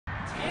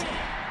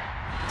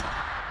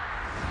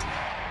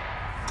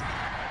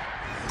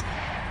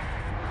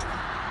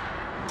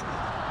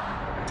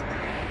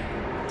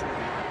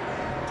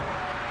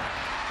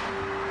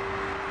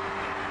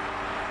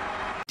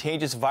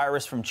contagious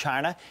virus from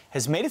China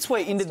has made its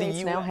way into the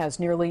U.S. now has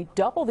nearly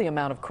double the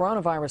amount of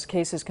coronavirus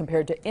cases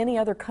compared to any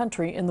other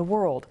country in the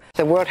world.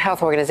 The World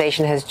Health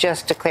Organization has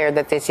just declared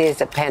that this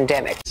is a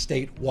pandemic.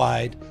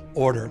 Statewide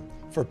order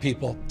for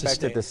people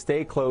to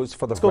stay closed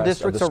for the school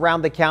districts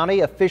around the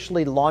county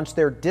officially launched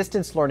their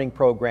distance learning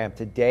program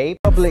today.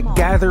 Public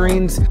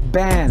gatherings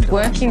banned.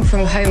 Working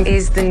from home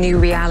is the new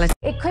reality.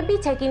 It could be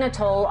taking a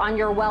toll on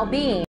your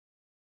well-being.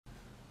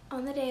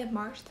 On the day of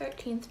March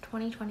 13th,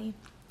 2020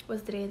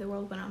 was the day the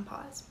world went on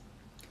pause.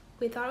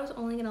 We thought it was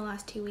only going to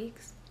last 2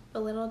 weeks,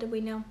 but little did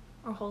we know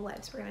our whole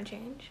lives were going to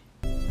change.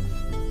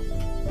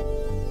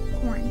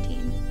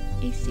 Quarantine,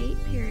 a state,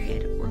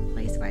 period, or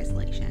place of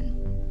isolation,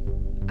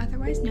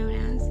 otherwise known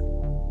as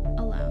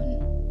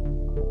alone.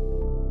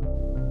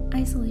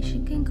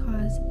 Isolation can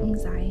cause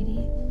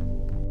anxiety,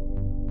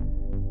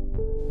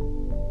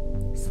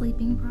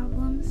 sleeping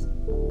problems,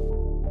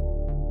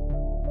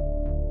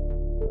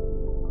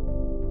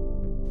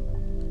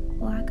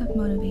 lack of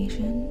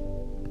motivation,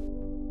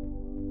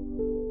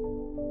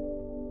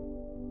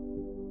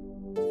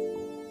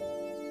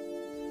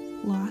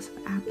 loss of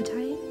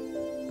appetite,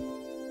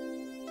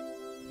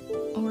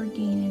 or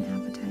gain in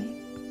appetite.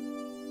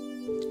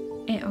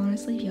 It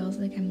honestly feels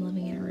like I'm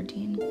living in a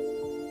routine.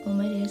 All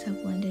my days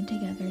have blended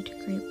together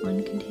to create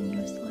one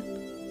continuous slip.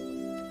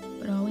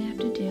 But all we have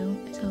to do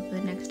is hope the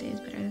next day is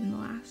better than the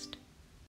last.